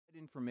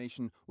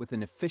information with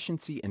an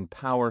efficiency and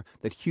power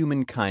that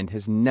humankind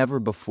has never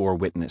before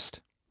witnessed.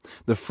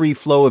 The free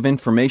flow of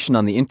information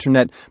on the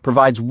internet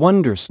provides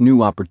wondrous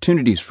new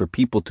opportunities for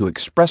people to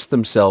express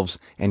themselves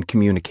and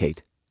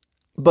communicate.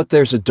 But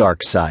there's a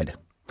dark side.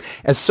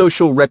 As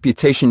social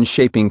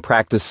reputation-shaping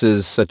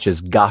practices such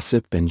as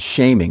gossip and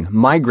shaming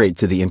migrate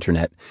to the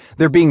internet,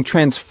 they're being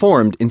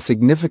transformed in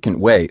significant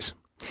ways.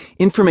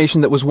 Information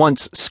that was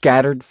once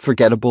scattered,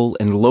 forgettable,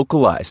 and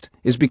localized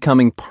is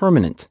becoming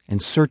permanent and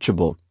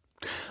searchable.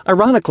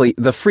 Ironically,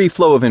 the free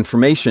flow of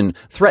information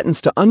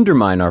threatens to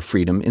undermine our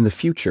freedom in the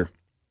future.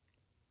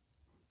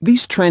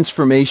 These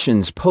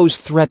transformations pose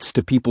threats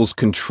to people's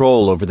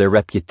control over their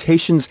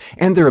reputations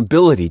and their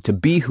ability to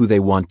be who they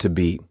want to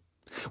be.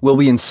 Will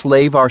we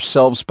enslave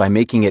ourselves by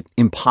making it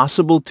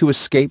impossible to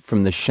escape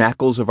from the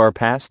shackles of our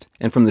past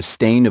and from the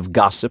stain of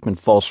gossip and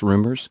false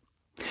rumors?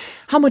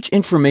 How much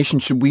information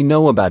should we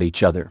know about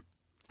each other?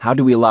 How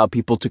do we allow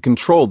people to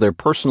control their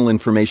personal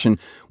information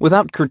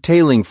without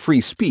curtailing free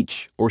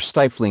speech or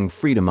stifling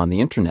freedom on the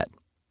internet?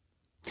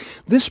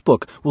 This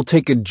book will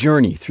take a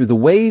journey through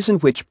the ways in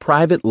which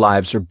private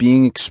lives are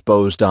being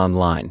exposed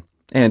online,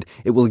 and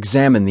it will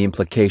examine the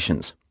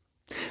implications.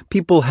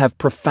 People have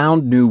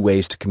profound new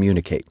ways to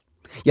communicate,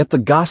 yet the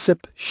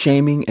gossip,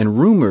 shaming, and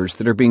rumors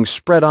that are being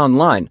spread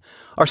online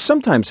are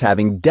sometimes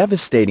having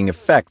devastating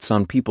effects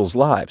on people's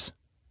lives.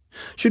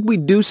 Should we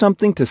do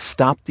something to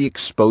stop the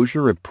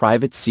exposure of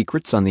private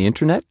secrets on the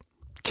internet?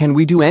 Can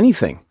we do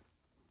anything?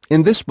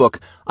 In this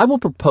book, I will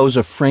propose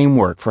a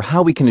framework for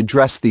how we can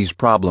address these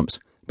problems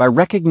by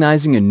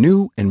recognizing a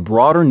new and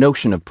broader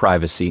notion of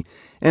privacy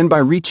and by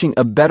reaching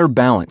a better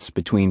balance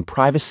between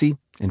privacy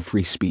and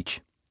free speech.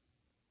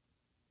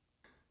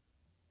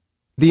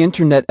 The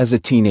Internet as a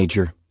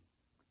teenager.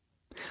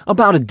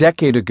 About a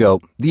decade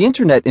ago, the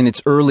Internet in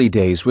its early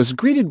days was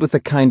greeted with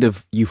a kind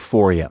of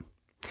euphoria.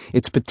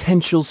 Its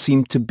potential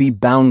seemed to be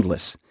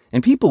boundless,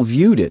 and people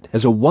viewed it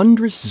as a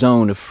wondrous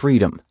zone of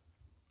freedom.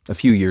 A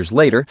few years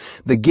later,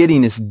 the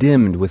giddiness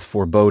dimmed with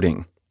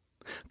foreboding.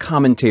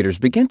 Commentators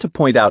began to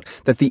point out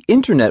that the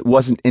Internet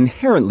wasn't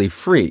inherently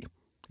free.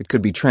 It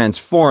could be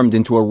transformed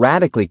into a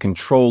radically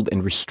controlled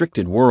and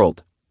restricted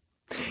world.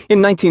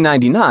 In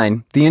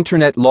 1999, the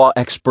Internet law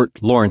expert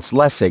Lawrence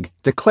Lessig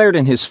declared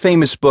in his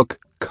famous book,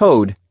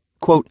 Code,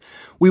 quote,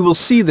 "We will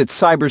see that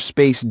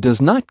cyberspace does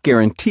not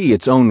guarantee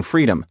its own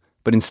freedom,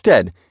 but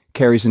instead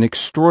carries an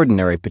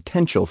extraordinary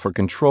potential for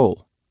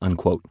control,"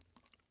 unquote.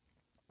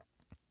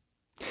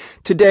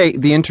 Today,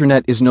 the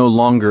Internet is no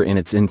longer in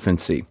its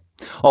infancy.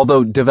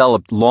 Although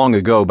developed long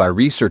ago by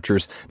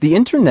researchers, the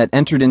Internet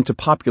entered into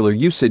popular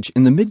usage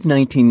in the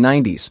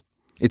mid-1990s.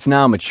 It's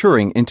now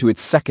maturing into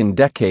its second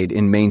decade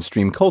in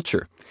mainstream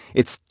culture,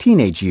 its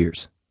teenage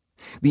years.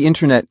 The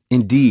Internet,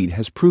 indeed,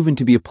 has proven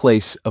to be a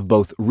place of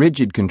both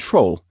rigid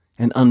control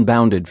and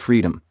unbounded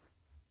freedom.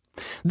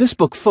 This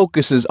book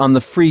focuses on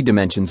the free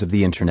dimensions of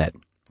the Internet.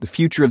 The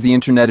future of the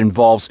Internet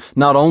involves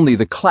not only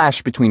the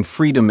clash between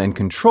freedom and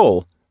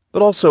control,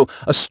 but also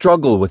a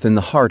struggle within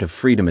the heart of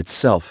freedom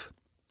itself.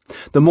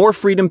 The more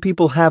freedom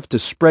people have to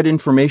spread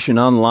information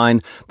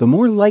online, the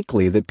more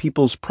likely that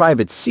people's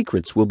private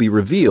secrets will be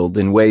revealed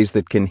in ways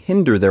that can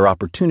hinder their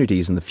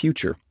opportunities in the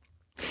future.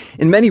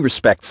 In many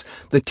respects,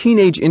 the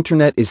teenage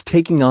Internet is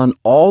taking on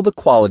all the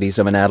qualities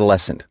of an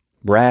adolescent: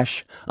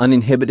 brash,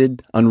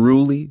 uninhibited,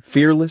 unruly,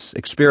 fearless,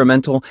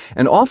 experimental,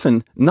 and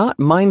often not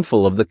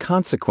mindful of the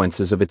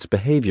consequences of its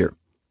behavior.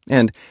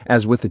 And,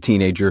 as with the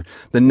teenager,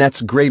 the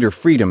net's greater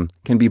freedom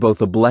can be both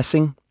a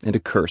blessing and a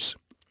curse.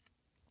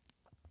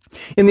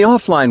 In the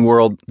offline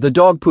world, the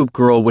dog poop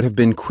girl would have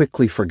been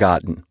quickly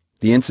forgotten.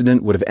 The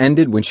incident would have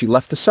ended when she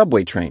left the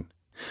subway train.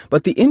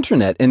 But the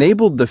Internet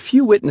enabled the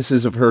few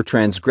witnesses of her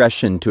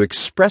transgression to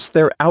express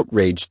their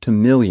outrage to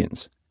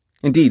millions.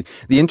 Indeed,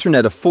 the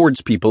Internet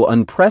affords people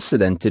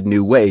unprecedented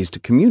new ways to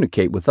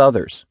communicate with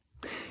others.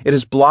 It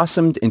has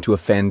blossomed into a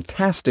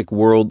fantastic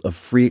world of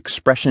free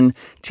expression,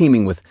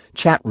 teeming with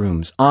chat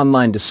rooms,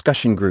 online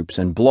discussion groups,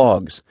 and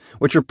blogs,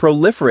 which are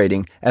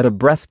proliferating at a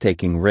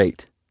breathtaking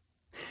rate.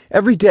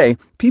 Every day,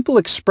 people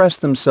express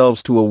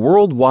themselves to a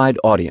worldwide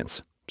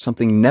audience,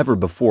 something never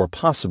before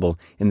possible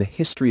in the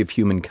history of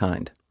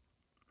humankind.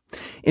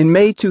 In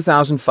May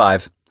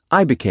 2005,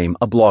 I became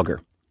a blogger.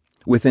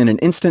 Within an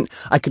instant,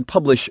 I could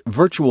publish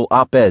virtual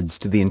op-eds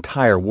to the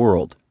entire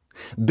world.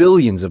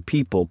 Billions of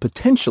people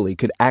potentially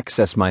could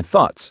access my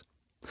thoughts.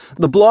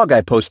 The blog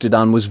I posted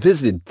on was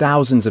visited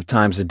thousands of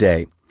times a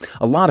day.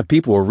 A lot of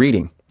people were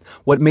reading.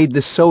 What made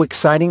this so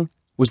exciting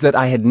was that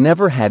I had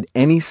never had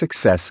any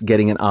success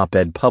getting an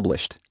op-ed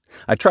published.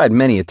 I tried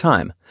many a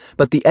time,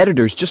 but the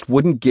editors just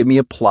wouldn't give me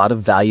a plot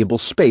of valuable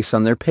space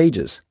on their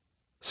pages.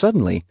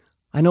 Suddenly,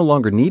 I no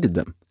longer needed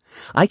them.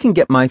 I can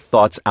get my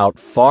thoughts out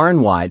far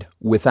and wide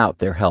without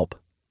their help.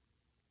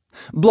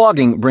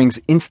 Blogging brings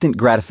instant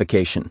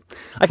gratification.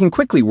 I can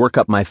quickly work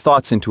up my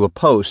thoughts into a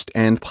post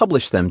and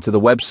publish them to the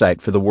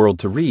website for the world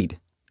to read.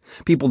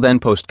 People then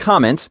post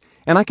comments,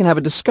 and I can have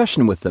a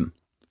discussion with them.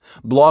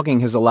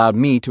 Blogging has allowed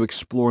me to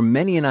explore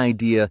many an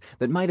idea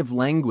that might have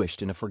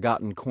languished in a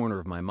forgotten corner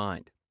of my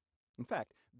mind. In fact,